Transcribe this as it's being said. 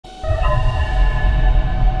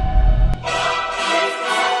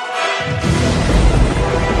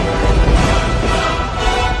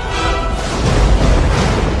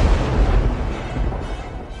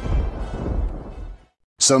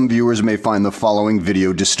Some viewers may find the following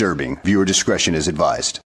video disturbing. Viewer discretion is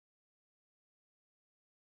advised.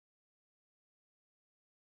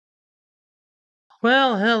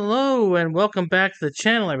 Well, hello and welcome back to the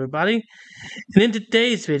channel, everybody. And in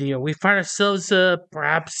today's video, we find ourselves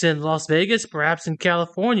perhaps in Las Vegas, perhaps in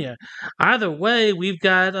California. Either way, we've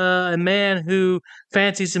got a man who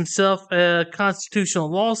fancies himself a constitutional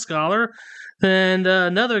law scholar and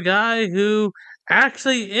another guy who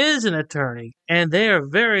actually is an attorney. And they are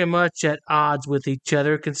very much at odds with each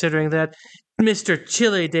other, considering that Mr.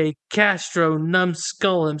 Chillie de Castro,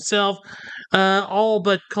 numbskull himself, all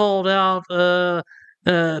but called out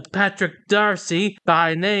Patrick Darcy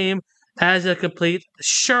by name as a complete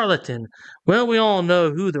charlatan. Well, we all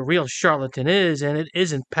know who the real charlatan is, and it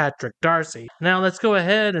isn't Patrick Darcy. Now let's go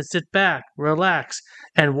ahead and sit back, relax,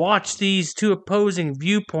 and watch these two opposing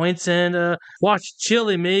viewpoints and watch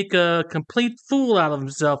Chillie make a complete fool out of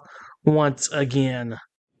himself once again.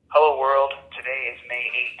 Hello world, today is May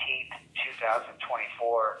 18th,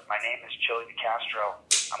 2024. My name is Chillie de Castro.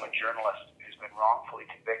 I'm a journalist who's been wrongfully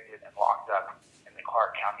convicted and locked up in the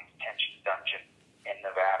Clark County Detention Dungeon in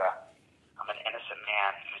Nevada. I'm an innocent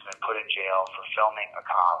man who's been put in jail for filming a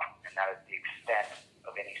cop, and that is the extent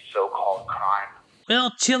of any so-called crime.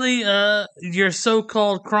 Well, Chillie, your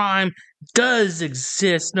so-called crime does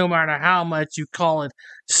exist, no matter how much you call it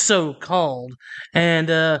so-called.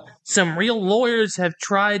 And some real lawyers have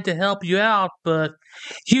tried to help you out, but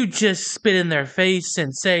you just spit in their face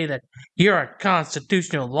and say that you're a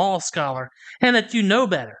constitutional law scholar and that you know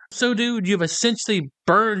better. So, dude, you've essentially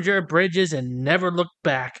burned your bridges and never looked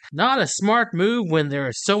back. Not a smart move when there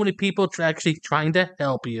are so many people actually trying to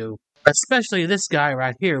help you. Especially this guy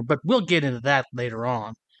right here, but we'll get into that later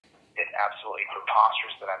on. It's absolutely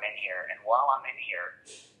preposterous that I'm in here, and while I'm in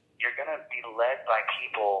here, you're going to be led by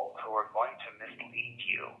people who are going to mislead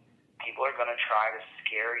you. People are going to try to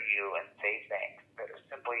scare you and say things that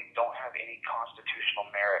simply don't have any constitutional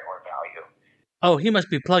merit or value. Oh, he must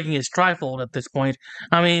be plugging his trifold at this point.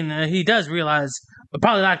 I mean, he does realize,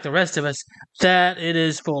 probably like the rest of us, that it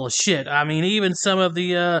is full of shit. I mean, even some of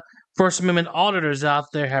the First Amendment auditors out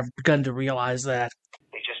there have begun to realize that.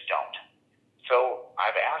 They just don't. So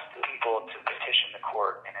I've asked the people to petition the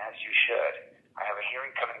court, and as you should, I have a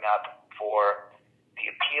hearing coming up for the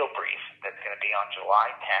appeal brief that's going to be on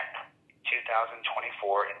July 10th,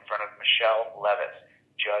 2024 in front of Michelle Levitt,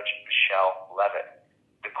 Judge Michelle Levitt.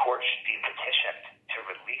 The court should be petitioned to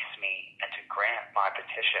release me and to grant my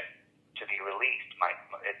petition to be released.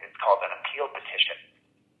 It's called an appeal petition.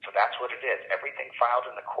 So that's what it is. Everything filed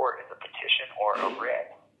in the court is a petition or a writ.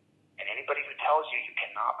 And anybody who tells you you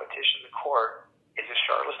cannot petition the court is a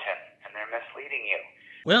charlatan, and they're misleading you.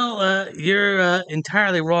 Well, you're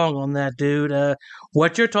entirely wrong on that, dude.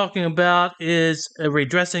 What you're talking about is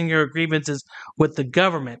redressing your grievances with the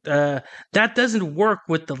government. That doesn't work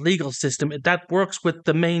with the legal system. That works with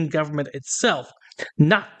the main government itself,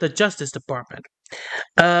 not the Justice Department.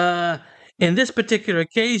 In this particular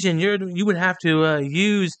occasion, you would have to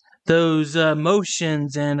use those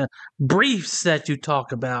motions and briefs that you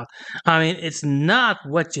talk about. I mean, it's not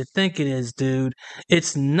what you think it is, dude.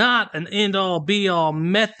 It's not an end-all, be-all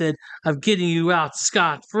method of getting you out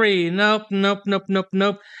scot-free. Nope, nope, nope, nope,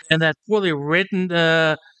 nope. And that poorly written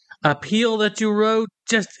appeal that you wrote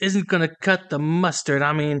just isn't going to cut the mustard.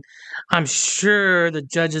 I mean, I'm sure the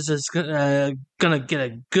judges is going to get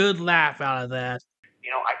a good laugh out of that. You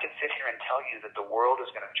know, I can sit here and tell you that the world is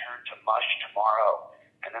going to turn to mush tomorrow,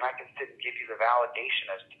 and then I can sit and give you the validation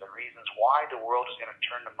as to the reasons why the world is going to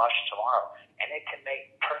turn to mush tomorrow, and it can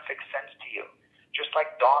make perfect sense to you. Just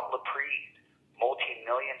like Don Lepre's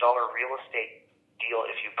multi-million-dollar real estate deal,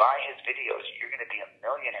 if you buy his videos, you're going to be a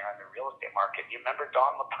millionaire in the real estate market. You remember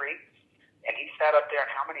Don Lepre? And he sat up there,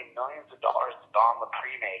 and how many millions of dollars did Don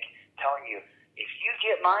Lepre make, telling you, if you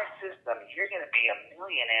get my system, you're going to be a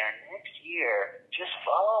millionaire next year. Just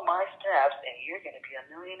follow my steps, and you're going to be a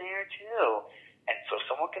millionaire too. And so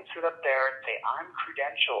someone can sit up there and say, I'm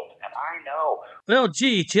credentialed, and I know. Well,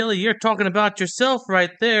 gee, Chillie, you're talking about yourself right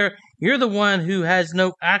there. You're the one who has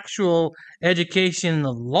no actual education in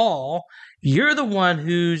the law. You're the one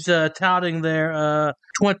who's touting their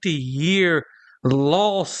 20-year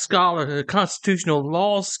law scholar, constitutional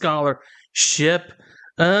law scholarship.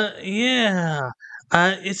 It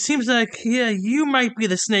seems like, you might be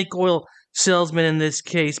the snake oil salesman in this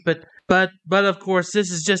case, but of course,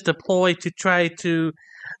 this is just a ploy to try to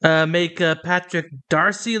make Patrick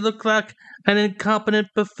Darcy look like an incompetent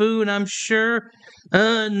buffoon, I'm sure.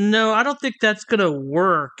 No, I don't think that's gonna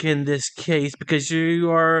work in this case, because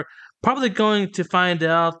you are probably going to find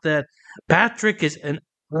out that Patrick is an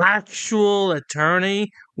actual attorney,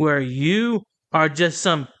 where you are just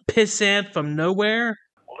some pissant from nowhere?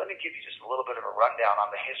 Well, let me give you just a little bit of a rundown on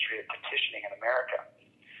the history of petitioning in America.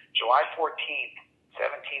 July 14th,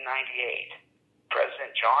 1798,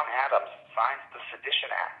 President John Adams signs the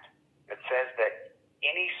Sedition Act that says that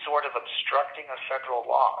any sort of obstructing of federal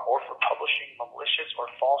law or for publishing malicious or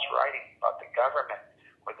false writing about the government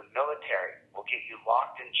or the military will get you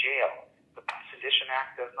locked in jail. The Sedition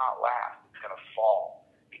Act does not last. It's going to fall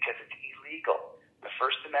because it's illegal. The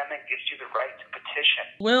First Amendment gives you the right to petition.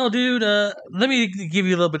 Well, dude, let me give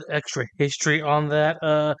you a little bit extra history on that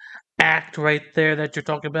act right there that you're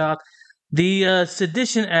talking about. The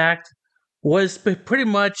Sedition Act was pretty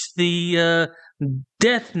much the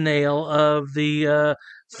death nail of the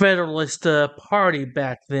Federalist Party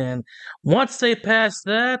back then. Once they passed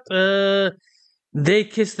that, they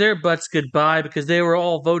kissed their butts goodbye because they were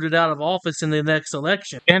all voted out of office in the next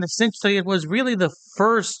election. And essentially, it was really the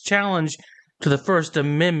first challenge to the First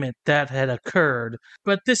Amendment that had occurred.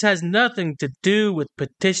 But this has nothing to do with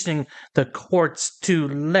petitioning the courts to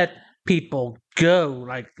let people go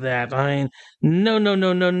like that. I mean,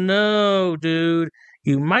 no, dude.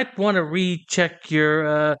 You might want to recheck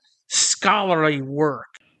your scholarly work.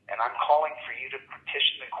 And I'm calling for you to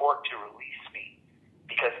petition the court to release me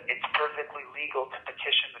because it's perfectly legal to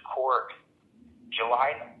petition the court.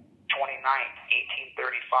 July 29th,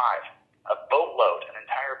 1835, an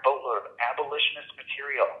entire boatload of abolitionist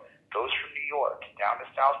material goes from New York down to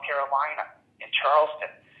South Carolina in Charleston.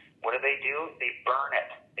 What do? They burn it.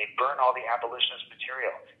 They burn all the abolitionist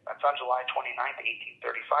material. That's on July 29th,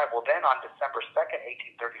 1835. Well, then on December 2nd,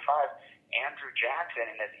 1835, Andrew Jackson,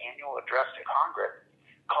 in his annual address to Congress,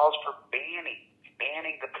 calls for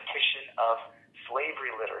banning the petition of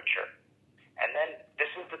slavery literature. And then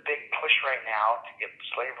this is the big push right now to get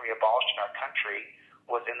slavery abolished in our country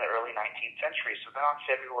was in the early 19th century. So then on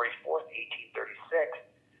February 4th, 1836,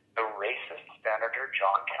 the racist Senator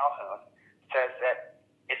John Calhoun says that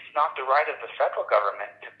it's not the right of the federal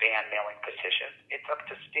government to ban mailing petitions. It's up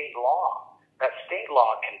to state law. That state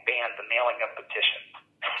law can ban the mailing of petitions.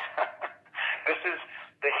 This is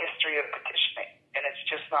the history of petitioning, and it's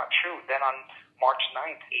just not true. Then on March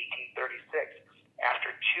 9th, 1836,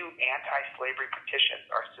 after two anti-slavery petitions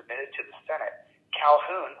are submitted to the Senate,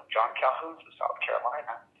 John Calhoun from South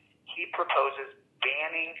Carolina, he proposes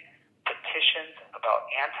banning petitions about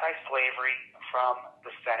anti-slavery from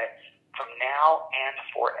the Senate from now and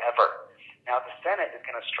forever. Now, the Senate is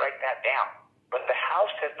going to strike that down, but the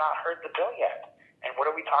House has not heard the bill yet. And what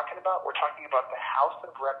are we talking about? We're talking about the House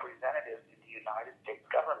of Representatives in the United States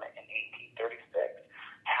government in 1836.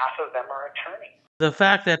 Half of them are attorneys. The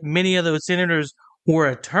fact that many of those senators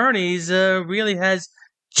were attorneys really has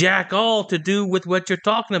jack all to do with what you're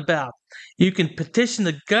talking about. You can petition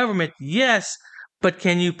the government, yes, but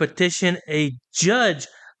can you petition a judge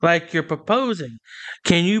like you're proposing?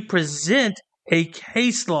 Can you present a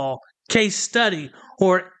case law, case study,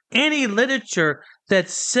 or any literature that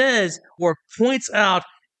says or points out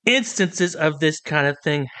instances of this kind of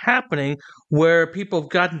thing happening where people have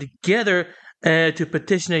gotten together to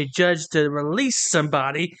petition a judge to release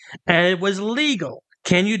somebody and it was legal?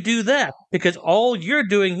 Can you do that? Because all you're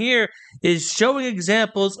doing here is showing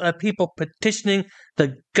examples of people petitioning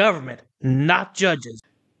the government, not judges.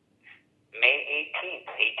 May 18th,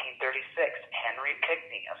 1836, Henry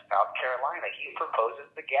Pinckney of South Carolina, he proposes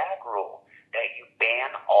the gag rule that you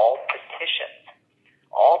ban all petitions.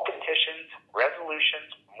 All petitions,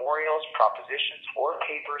 resolutions, memorials, propositions, or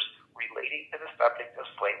papers relating to the subject of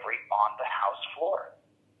slavery on the House floor.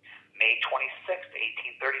 May 26th,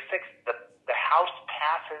 1836, the House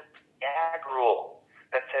passes the gag rule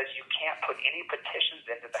that says you can't put any petitions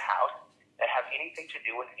into the House that have anything to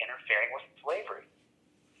do with interfering with slavery.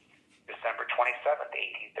 December 27th,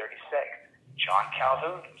 1836, John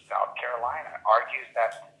Calhoun from South Carolina argues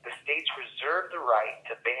that the states reserve the right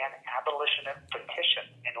to ban abolitionist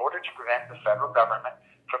petitions in order to prevent the federal government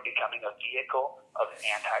from becoming a vehicle of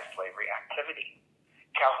anti-slavery activity.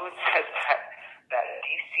 Calhoun says that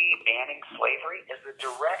D.C. banning slavery is a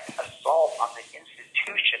direct assault on the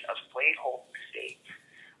institution of slaveholding states.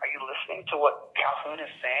 Are you listening to what Calhoun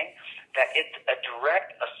is saying? That it's a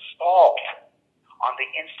direct assault on the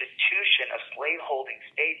institution of slaveholding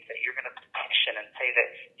states that you're going to petition and say that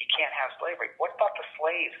you can't have slavery. What about the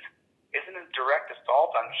slaves? Isn't it a direct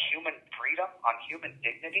assault on human freedom, on human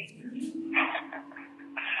dignity?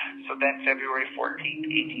 So then February 14th,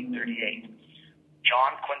 1838,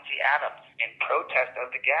 John Quincy Adams, in protest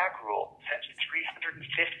of the gag rule, sent 350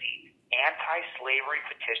 anti-slavery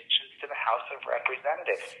petitions to the House of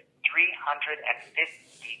Representatives. 350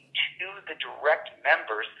 to the direct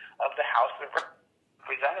members of the House of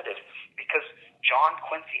Representatives, because John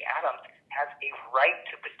Quincy Adams has a right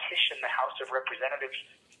to petition the House of Representatives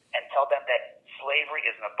and tell them that slavery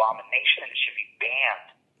is an abomination and it should be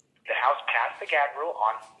banned. The House passed the gag rule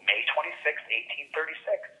on May 26,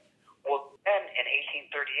 1836. Well, then in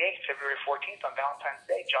 1838, February 14th, on Valentine's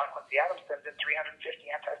Day, John Quincy Adams sends in 350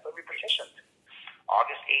 anti-slavery petitions.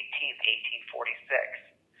 August 18th,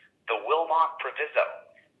 1846, the Wilmot Proviso.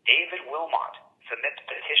 David Wilmot submits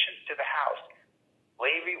petitions to the House.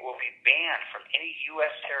 Slavery will be banned from any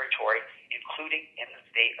U.S. territory, including in the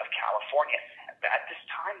state of California. At this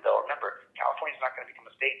time, though, remember, California is not going to become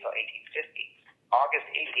a state until 1850. August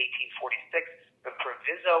 8, 1846, the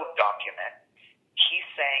Proviso document, he's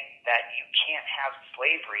saying that you can't have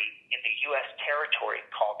slavery in the U.S. territory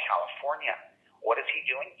called California. What is he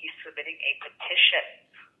doing? He's submitting a petition.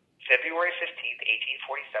 February 15th,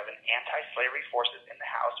 1847, anti-slavery forces in the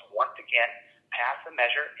House once again pass a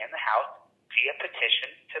measure in the House via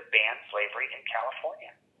petition to ban slavery in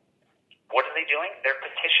California. What are they doing? They're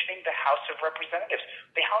petitioning the House of Representatives.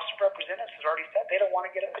 The House of Representatives has already said they don't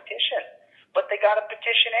want to get a petition, but they got a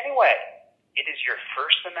petition anyway. It is your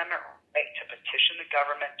First Amendment right to petition the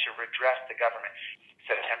government to redress the government.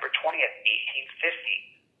 September 20th,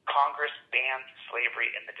 1850, Congress bans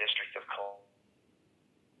slavery in the District of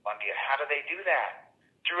Columbia. How do they do that?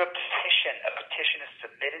 Through a petition. A petition is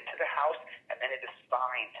submitted to the House, and then it is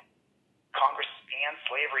signed. Congress bans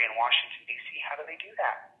slavery in Washington, D.C. How do they do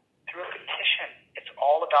that? Through a petition. It's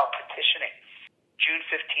all about petitioning. June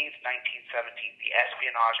 15th, 1917, the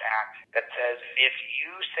Espionage Act that says if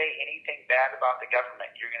you say anything bad about the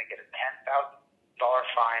government, you're going to get a $10,000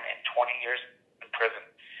 fine and 20 years in prison.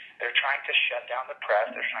 They're trying to shut down the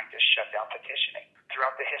press. They're trying to shut down petitioning.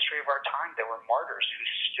 Throughout the history of our time, there were martyrs who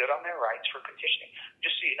stood on their rights for petitioning.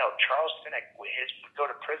 Just so you know, Charles Sinek would go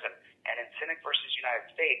to prison, and in Sinek versus United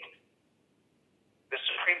States, the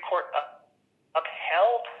Supreme Court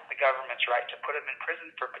upheld the government's right to put him in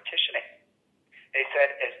prison for petitioning. They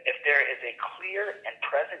said if there is a clear and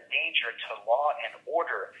present danger to law and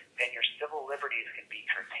order, then your civil liberties can be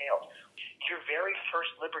curtailed. Your very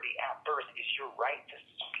first liberty at birth is your right to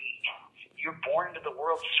speak. You're born into the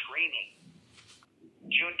world screaming.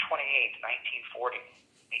 June 28, 1940,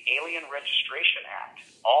 the Alien Registration Act.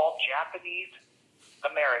 All Japanese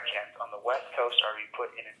Americans on the West Coast are to be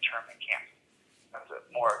put in internment camps. That's a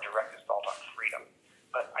more direct assault on freedom.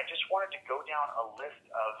 But I just wanted to go down a list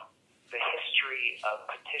of the history of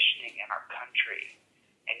petitioning in our country.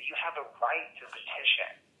 And you have a right to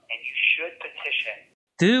petition, and you should petition.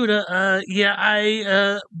 Dude, yeah,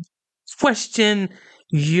 I question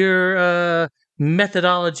your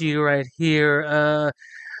methodology right here.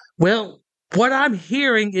 Well, what I'm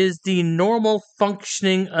hearing is the normal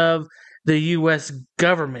functioning of the U.S.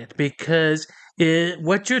 government, because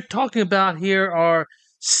what you're talking about here are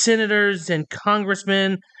senators and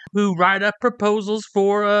congressmen who write up proposals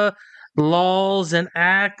for laws and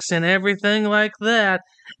acts and everything like that,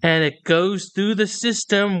 and it goes through the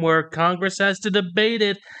system where Congress has to debate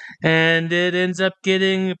it, and it ends up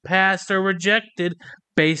getting passed or rejected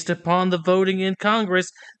based upon the voting in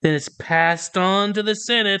Congress. Then it's passed on to the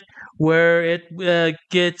Senate, where it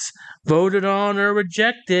gets voted on or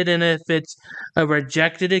rejected, and if it's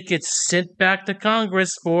rejected, it gets sent back to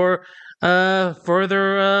Congress for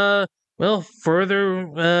further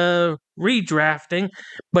redrafting.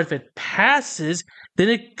 But if it passes, then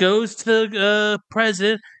it goes to the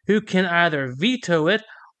president, who can either veto it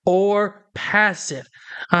or pass it.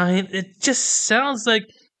 I mean, it just sounds like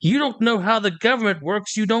you don't know how the government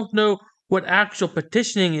works. You don't know what actual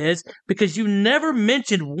petitioning is, because you never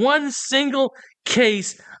mentioned one single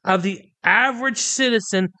case of the average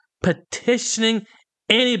citizen petitioning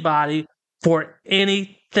anybody for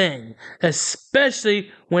anything,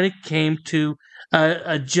 especially when it came to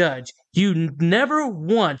a judge. You never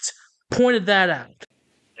once pointed that out.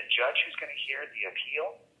 The judge who's going to hear the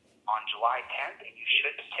appeal on July 10th, and you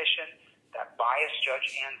should petition that biased Judge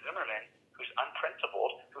Ann Zimmerman, who's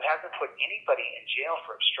unprincipled, who hasn't put anybody in jail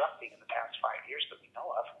for obstructing in the past 5 years that we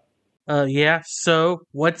know of. Yeah, so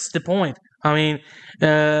what's the point? I mean,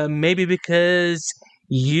 maybe because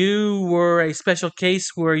you were a special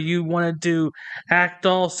case where you wanted to act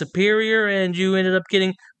all superior and you ended up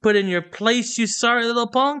getting put in your place, you sorry little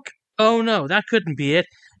punk? Oh no, that couldn't be it.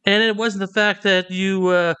 And it wasn't the fact that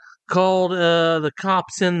you called the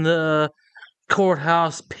cops in the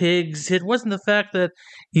courthouse pigs. It wasn't the fact that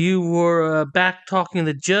you were back-talking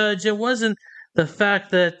the judge. It wasn't the fact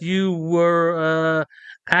that you were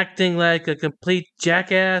acting like a complete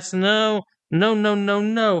jackass. No. None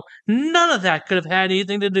of that could have had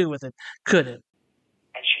anything to do with it, could it?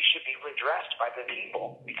 And she should be redressed by the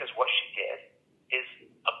people, because what she did is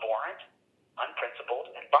abhorrent,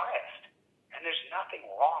 unprincipled, and biased. nothing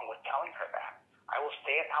wrong with telling her that. I will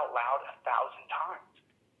say it out loud 1,000 times,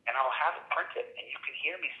 and I'll have it printed, and you can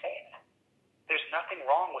hear me say it. There's nothing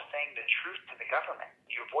wrong with saying the truth to the government.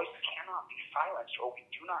 Your voice cannot be silenced, or we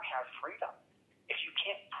do not have freedom. If you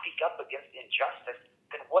can't speak up against injustice,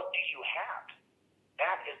 then what do you have?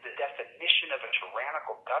 That is the definition of a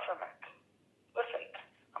tyrannical government. Listen,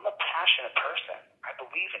 I'm a passionate person. I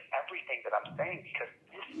believe in everything that I'm saying because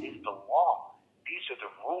this is the law. These are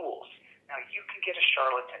the rules. Now, you can get a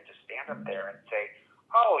charlatan to stand up there and say,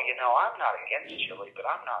 oh, I'm not against Chillie, but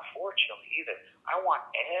I'm not for Chillie either. I want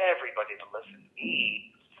everybody to listen to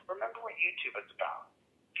me. Remember what YouTube is about.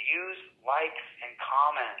 Views, likes, and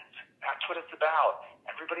comments. That's what it's about.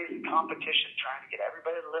 Everybody's in competition trying to get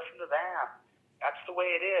everybody to listen to them. That's the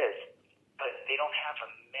way it is. But they don't have a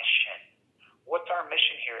mission. What's our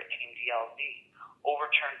mission here at Team DLZ?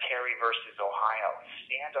 Overturn Terry versus Ohio.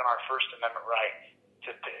 Stand on our First Amendment right to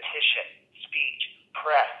petition, speech,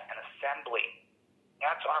 press, and assembly.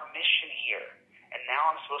 That's our mission here. And now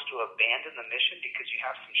I'm supposed to abandon the mission because you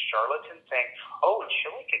have some charlatans saying, oh,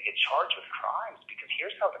 Chillie could get charged with crimes because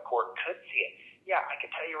here's how the court could see it. Yeah, I can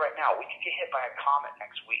tell you right now, we could get hit by a comet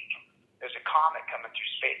next week. There's a comet coming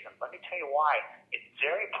through space, and let me tell you why. It's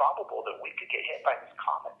very probable that we could get hit by this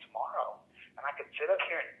comet tomorrow. And I could sit up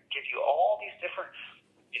here and give you all these different,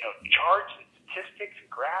 charts and statistics and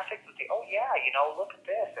graphics and say, oh, yeah, look at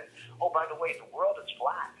this. And, oh, by the way, the world is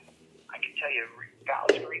flat. I can tell you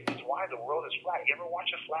 1,000 reasons why the world is flat. You ever watch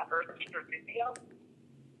a flat earth video?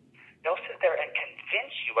 They'll sit there and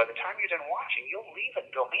convince you. By the time you're done watching, you'll leave it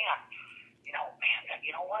and go, man,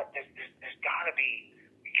 you know what? There's got to be,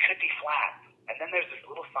 it could be flat. And then there's this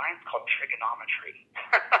little science called trigonometry.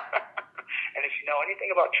 And if you know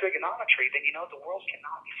anything about trigonometry, then you know the world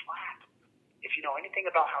cannot be flat. If you know anything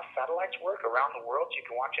about how satellites work around the world so you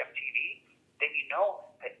can watch MTV, then you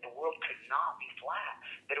know that the world could not be flat.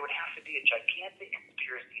 That it would have to be a gigantic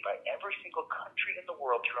conspiracy by every single country in the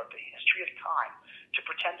world throughout the history of time to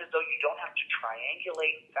pretend as though you don't have to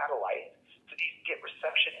triangulate satellites so that you can get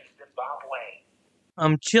reception in Zimbabwe.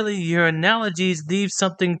 Chillie, your analogies leave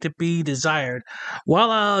something to be desired. While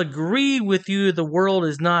I'll agree with you the world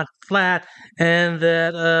is not flat and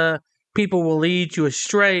that people will lead you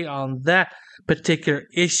astray on that particular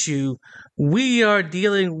issue, we are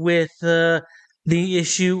dealing with the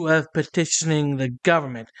issue of petitioning the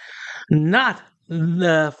government, not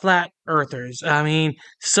the flat earthers. I mean,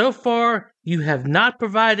 so far you have not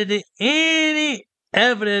provided any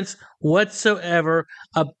evidence whatsoever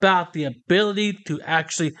about the ability to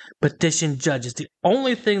actually petition judges. The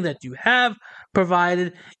only thing that you have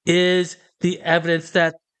provided is the evidence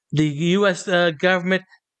that the U.S. Government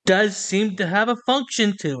does seem to have a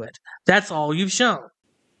function to it. That's all you've shown.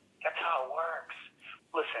 That's how it works.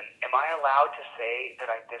 Listen, am I allowed to say that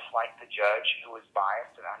I dislike the judge who is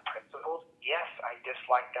biased and unprincipled? Yes, I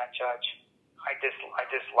dislike that judge. I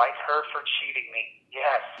dislike her for cheating me.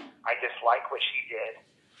 Yes, I dislike what she did.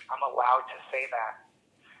 I'm allowed to say that.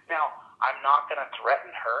 Now, I'm not going to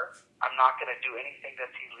threaten her. I'm not going to do anything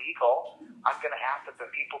that's illegal. I'm going to ask that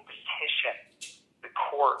the people petition the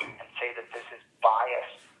court and say that this is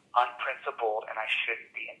biased, unprincipled, and I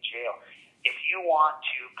shouldn't be in jail. If you want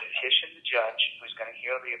to petition the judge who's going to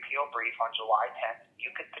hear the appeal brief on July 10th,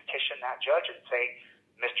 you could petition that judge and say,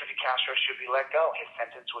 Mr. DeCastro should be let go. His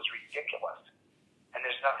sentence was ridiculous. And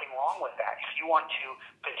there's nothing wrong with that. If you want to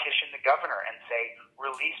petition the governor and say,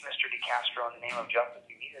 release Mr. DeCastro in the name of justice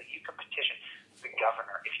immediately, you can petition the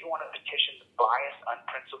governor. If you want to petition the biased,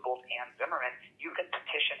 unprincipled Ann Zimmerman, you can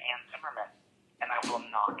petition Ann Zimmerman. And I will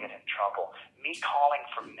not get in trouble. Me calling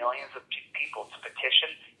for millions of people to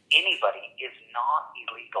petition anybody is not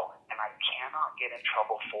illegal, and I cannot get in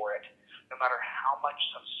trouble for it. No matter how much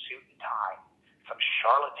some suit and tie, some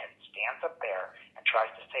charlatan stands up there and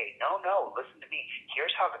tries to say, no, listen to me.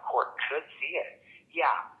 Here's how the court could see it.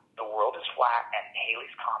 Yeah, the world is flat, and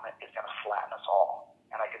Halley's Comet is going to flatten us all.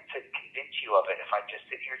 And I can sit and convince you of it if I just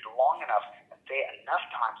sit here long enough and say it enough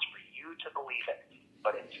times for you to believe it.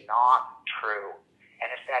 But it's not true. And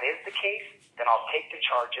if that is the case, then I'll take the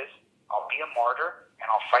charges, I'll be a martyr, and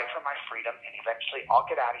I'll fight for my freedom, and eventually I'll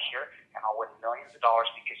get out of here, and I'll win millions of dollars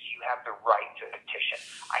because you have the right to petition.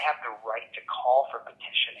 I have the right to call for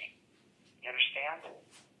petitioning. You understand?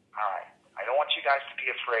 All right. I don't want you guys to be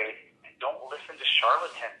afraid, and don't listen to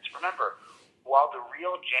charlatans. Remember, while the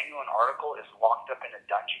real, genuine article is locked up in a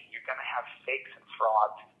dungeon, you're going to have fakes and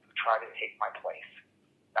frauds who try to take my place.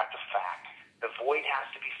 That's a fact. The void has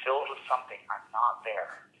to be filled with something. I'm not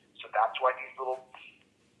there. So that's why these little,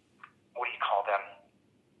 what do you call them?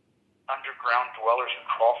 Underground dwellers who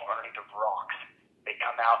crawl from underneath the rocks. They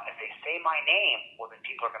come out, and if they say my name, well, then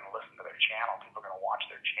people are going to listen to their channel. People are going to watch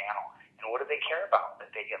their channel. And what do they care about? That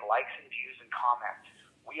they get likes and views and comments.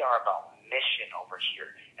 We are about mission over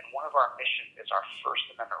here. And one of our missions is our First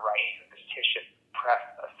Amendment rights to petition, press,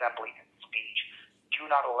 assembly, and speech. Do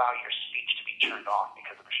not allow your speech to be turned off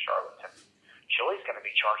because of a charlatan. Chillie's going to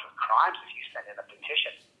be charged with crimes if you send in a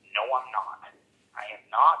petition. No, I'm not. I am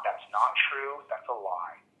not. That's not true. That's a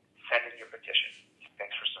lie. Send in your petition.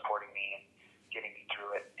 Thanks for supporting me and getting me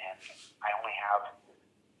through it. And I only have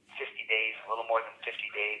 50 days, a little more than 50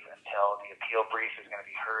 days, until the appeal brief is going to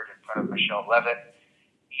be heard in front of Michelle Levitt.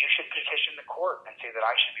 You should petition the court and say that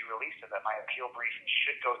I should be released and that my appeal brief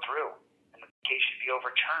should go through and the case should be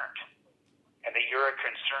overturned and that you're a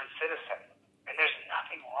concerned citizen. And there's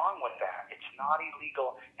nothing wrong with that. It's not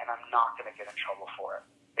illegal, and I'm not going to get in trouble for it.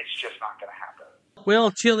 It's just not going to happen.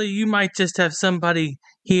 Well, Chillie, you might just have somebody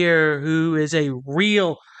here who is a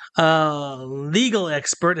real legal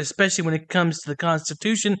expert, especially when it comes to the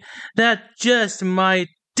Constitution, that just might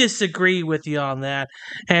disagree with you on that.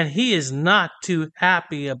 And he is not too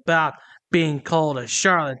happy about being called a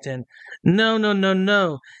charlatan. No, no, no,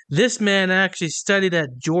 no. This man actually studied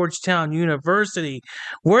at Georgetown University.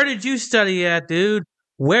 Where did you study at, dude?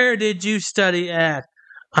 Where did you study at?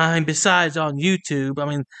 I mean, besides on YouTube, I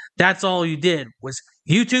mean, that's all you did was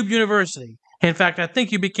YouTube University. In fact, I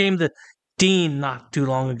think you became the dean not too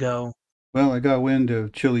long ago. Well, I got wind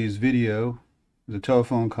of Chillie's video, the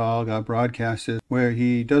telephone call got broadcasted, where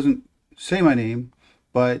he doesn't say my name,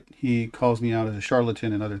 but he calls me out as a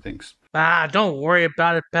charlatan and other things. Ah, don't worry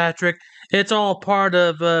about it, Patrick. It's all part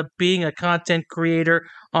of being a content creator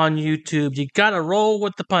on YouTube. You gotta roll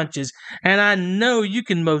with the punches, and I know you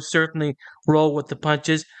can most certainly roll with the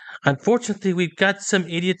punches. Unfortunately, we've got some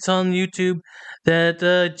idiots on YouTube that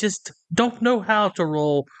just don't know how to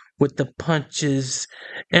roll with the punches.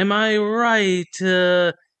 Am I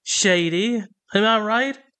right, Shady? Am I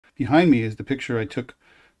right? Behind me is the picture I took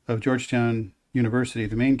of Georgetown University,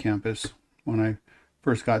 the main campus, when I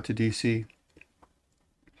first got to DC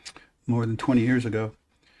more than 20 years ago.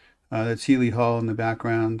 That's Chillie Hall in the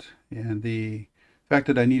background, and the fact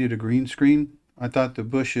that I needed a green screen, I thought the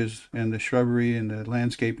bushes and the shrubbery and the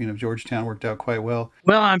landscaping of Georgetown worked out quite well.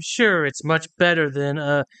 Well, I'm sure it's much better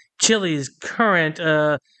than Chillie's current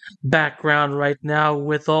background right now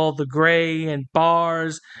with all the gray and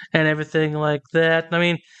bars and everything like that. I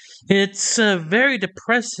mean, it's very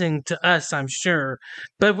depressing to us, I'm sure.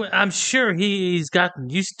 But I'm sure he's gotten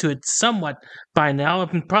used to it somewhat by now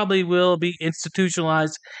and probably will be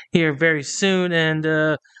institutionalized here very soon.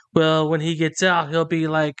 And, well, when he gets out, he'll be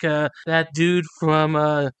like that dude from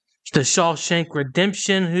the Shawshank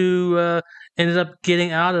Redemption who ended up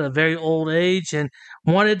getting out at a very old age and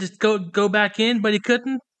wanted to go back in, but he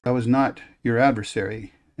couldn't. I was not your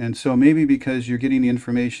adversary. And so maybe because you're getting the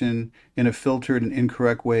information in a filtered and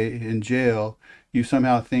incorrect way in jail, you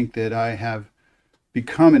somehow think that I have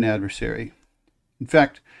become an adversary. In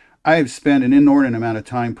fact, I have spent an inordinate amount of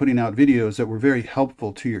time putting out videos that were very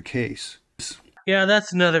helpful to your case. Yeah,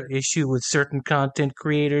 that's another issue with certain content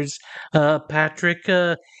creators, Patrick.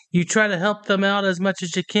 You try to help them out as much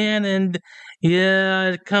as you can, and yeah,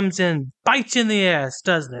 it comes in, bites you in the ass,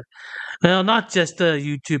 doesn't it? Well, not just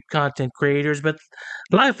YouTube content creators, but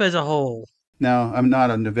life as a whole. Now, I'm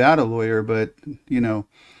not a Nevada lawyer, but, you know,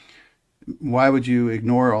 why would you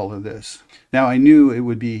ignore all of this? Now, I knew it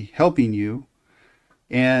would be helping you,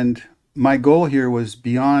 and my goal here was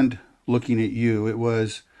beyond looking at you. It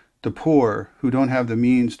was the poor who don't have the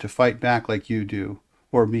means to fight back like you do,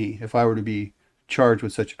 or me, if I were to be charged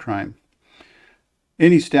with such a crime.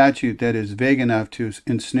 Any statute that is vague enough to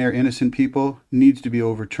ensnare innocent people needs to be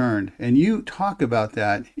overturned. And you talk about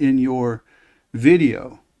that in your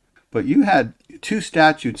video. But you had two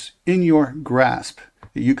statutes in your grasp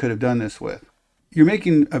that you could have done this with. You're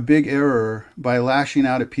making a big error by lashing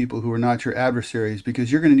out at people who are not your adversaries,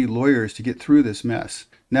 because you're going to need lawyers to get through this mess.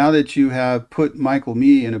 Now that you have put Michael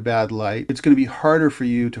me in a bad light, it's going to be harder for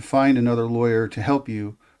you to find another lawyer to help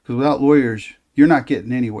you, because without lawyers, you're not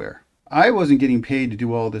getting anywhere. I wasn't getting paid to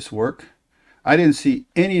do all this work. I didn't see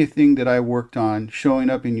anything that I worked on showing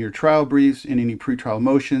up in your trial briefs, in any pretrial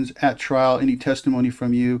motions, at trial, any testimony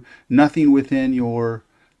from you, nothing within your,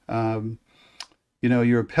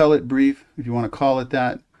 your appellate brief, if you want to call it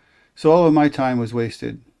that. So all of my time was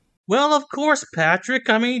wasted. Well, of course, Patrick.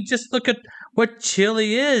 I mean, just look at what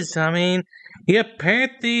Chillie is. I mean, he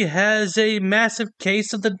apparently has a massive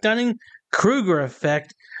case of the Dunning-Kruger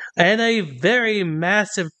effect, and a very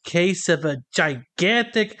massive case of a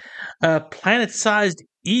gigantic planet-sized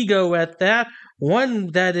ego at that.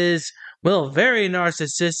 One that is, well, very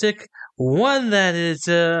narcissistic. One that is,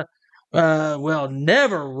 well,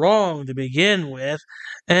 never wrong to begin with,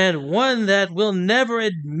 and one that will never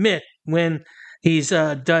admit when he's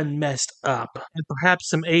done messed up. And perhaps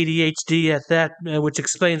some ADHD at that, which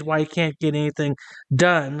explains why he can't get anything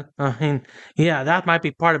done. I mean, yeah, that might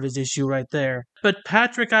be part of his issue right there. But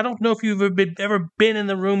Patrick, I don't know if you've ever been in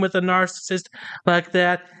the room with a narcissist like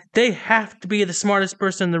that. They have to be the smartest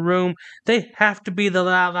person in the room. They have to be the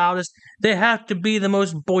loudest. They have to be the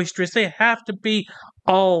most boisterous. They have to be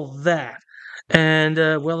all that. And,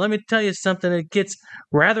 well, let me tell you something. It gets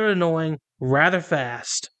rather annoying rather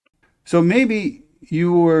fast. So maybe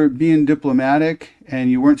you were being diplomatic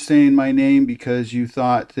and you weren't saying my name because you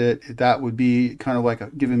thought that that would be kind of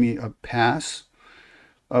like giving me a pass.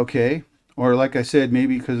 Okay. Or like I said,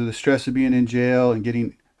 maybe because of the stress of being in jail and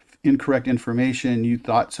getting incorrect information, you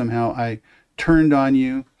thought somehow I turned on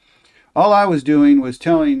you. All I was doing was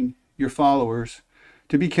telling your followers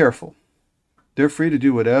to be careful. They're free to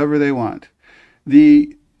do whatever they want.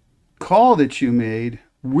 The call that you made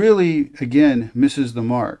really, again, misses the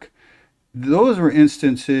mark. Those were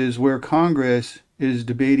instances where Congress is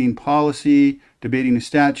debating policy, debating a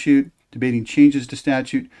statute, debating changes to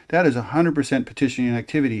statute. That is 100% petitioning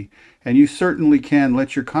activity, and you certainly can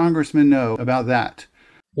let your congressman know about that.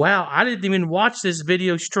 Wow, I didn't even watch this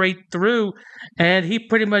video straight through, and he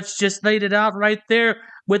pretty much just laid it out right there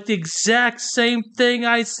with the exact same thing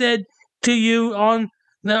I said to you on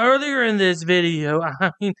earlier in this video.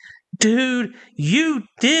 I mean, dude, you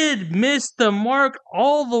did miss the mark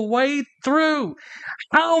all the way through.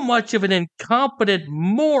 How much of an incompetent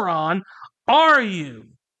moron are you?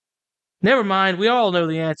 Never mind, we all know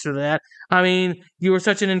the answer to that. I mean, you were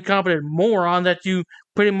such an incompetent moron that you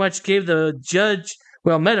pretty much gave the judge,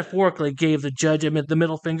 well, metaphorically gave the judge the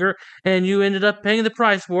middle finger, and you ended up paying the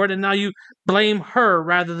price for it, and now you blame her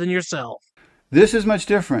rather than yourself. This is much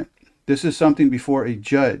different. This is something before a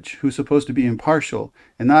judge who's supposed to be impartial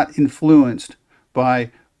and not influenced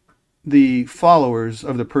by the followers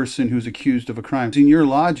of the person who's accused of a crime. It's in your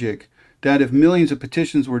logic that if millions of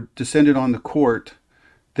petitions were descended on the court,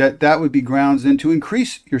 that would be grounds then to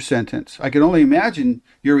increase your sentence. I can only imagine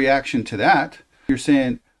your reaction to that. You're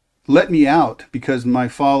saying, let me out because my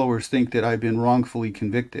followers think that I've been wrongfully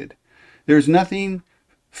convicted. There's nothing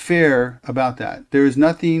fair about that. There is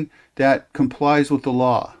nothing that complies with the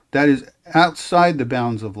law. That is outside the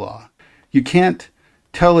bounds of law. You can't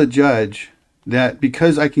tell a judge that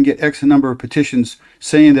because I can get X number of petitions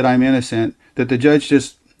saying that I'm innocent, that the judge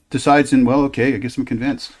just decides and, well, okay, I guess I'm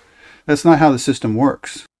convinced. That's not how the system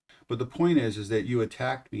works. But the point is that you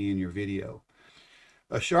attacked me in your video.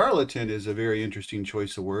 A charlatan is a very interesting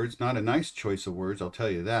choice of words. Not a nice choice of words, I'll tell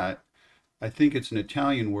you that. I think it's an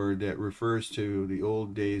Italian word that refers to the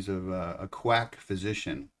old days of a quack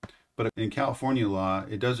physician. But in California law,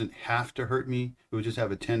 it doesn't have to hurt me. It would just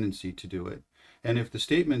have a tendency to do it. And if the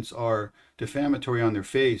statements are defamatory on their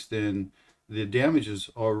face, then the damages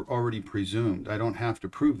are already presumed. I don't have to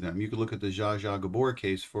prove them. You could look at the Zsa Zsa Gabor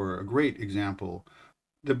case for a great example.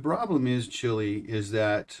 The problem is, Chillie, is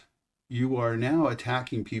that you are now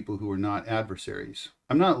attacking people who are not adversaries.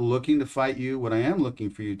 I'm not looking to fight you. What I am looking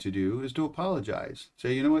for you to do is to apologize.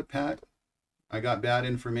 Say, you know what, Pat? I got bad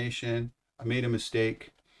information. I made a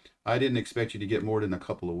mistake. I didn't expect you to get more than a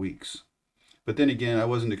couple of weeks. But then again, I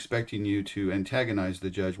wasn't expecting you to antagonize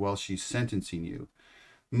the judge while she's sentencing you.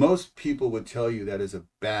 Most people would tell you that is a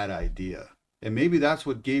bad idea. And maybe that's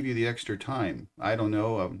what gave you the extra time. I don't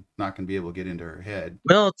know. I'm not going to be able to get into her head.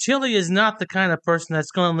 Well, Chillie is not the kind of person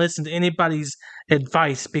that's going to listen to anybody's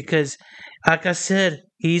advice because, like I said,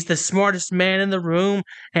 he's the smartest man in the room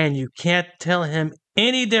and you can't tell him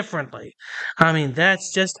any differently. I mean,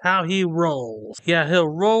 that's just how he rolls. Yeah, he'll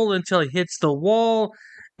roll until he hits the wall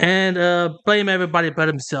and blame everybody but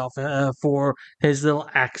himself for his little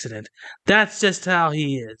accident. That's just how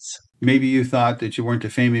he is. Maybe you thought that you weren't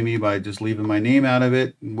defaming me by just leaving my name out of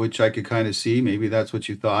it, which I could kind of see. Maybe that's what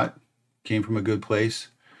you thought. Came from a good place.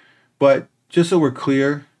 But just so we're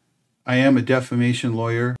clear, I am a defamation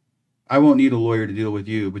lawyer. I won't need a lawyer to deal with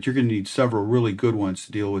you, but you're going to need several really good ones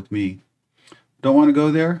to deal with me. Don't want to go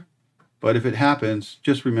there, but if it happens,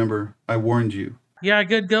 just remember, I warned you. Yeah,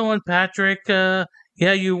 good going, Patrick.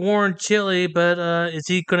 Yeah, you warned Chillie, but is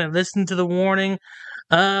he going to listen to the warning?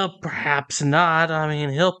 Perhaps not. I mean,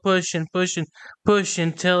 he'll push and push and push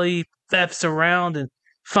until he thefts around and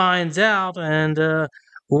finds out, and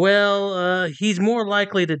he's more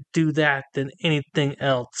likely to do that than anything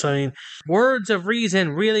else. I mean, words of reason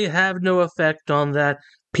really have no effect on that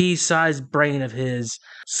pea-sized brain of his.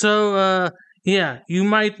 So, yeah, you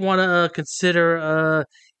might want to consider,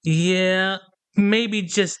 maybe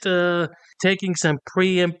just taking some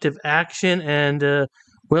preemptive action and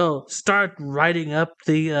well, start writing up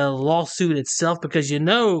the lawsuit itself, because you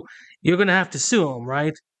know you're going to have to sue them,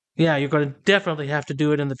 right? Yeah, you're going to definitely have to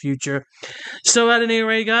do it in the future. So at any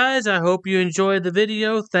rate, guys, I hope you enjoyed the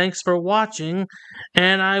video. Thanks for watching,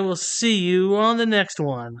 and I will see you on the next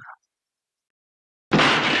one.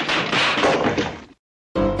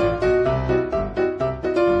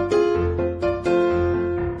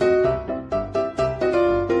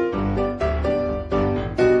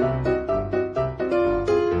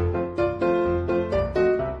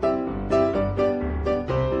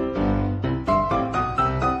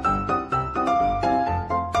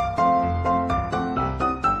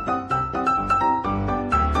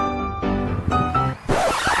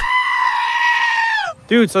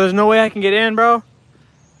 Dude, so there's no way I can get in, bro?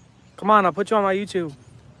 Come on, I'll put you on my YouTube.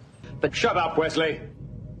 But shut up, Wesley.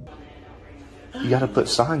 You gotta put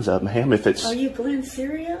signs up, ma'am, if it's... Are you Glenn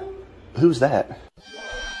Serio? Who's that?